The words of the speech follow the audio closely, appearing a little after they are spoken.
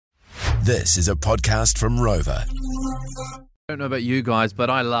This is a podcast from Rover. I don't know about you guys, but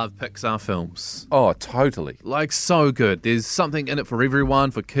I love Pixar films. Oh, totally. Like, so good. There's something in it for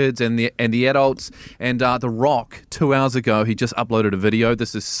everyone, for kids and the adults. And The Rock, 2 hours ago, he just uploaded a video.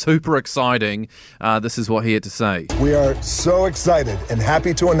 This is super exciting. This is what he had to say. We are so excited and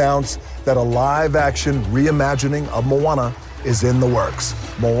happy to announce that a live-action reimagining of Moana is in the works.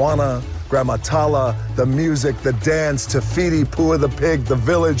 Moana, Gramatala, the music, the dance, Tafiti, Pua the pig, the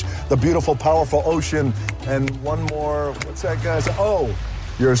village, the beautiful, powerful ocean, and one more, what's that guy's? Oh,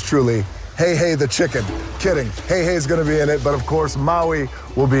 yours truly, Hey Hey the chicken. Kidding, Hey Hey's gonna be in it, but of course Maui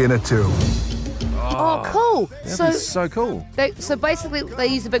will be in it too. Oh, cool. That'd be so cool. So basically, they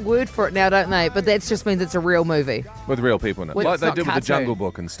use a big word for it now, don't they? But that just means it's a real movie. With real people in it. Well, Like it's they not did with the cartoon. Jungle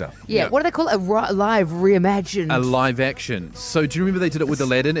Book and stuff. Yeah, what do they call it? A live reimagined. A live action. So do you remember they did it with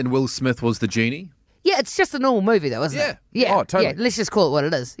Aladdin and Will Smith was the genie? Yeah, it's just a normal movie, though, isn't it? Yeah. Oh, totally. Yeah, let's just call it what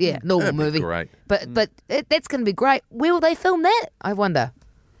it is. Yeah, normal That'd be movie. great. But that's going to be great. Where will they film that? I wonder.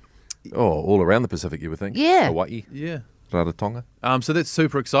 Oh, all around the Pacific, you would think. Yeah. Hawaii, Yeah. Rarotonga. So that's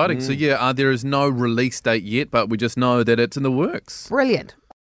super exciting. So yeah, there is no release date yet, but we just know that it's in the works. Brilliant.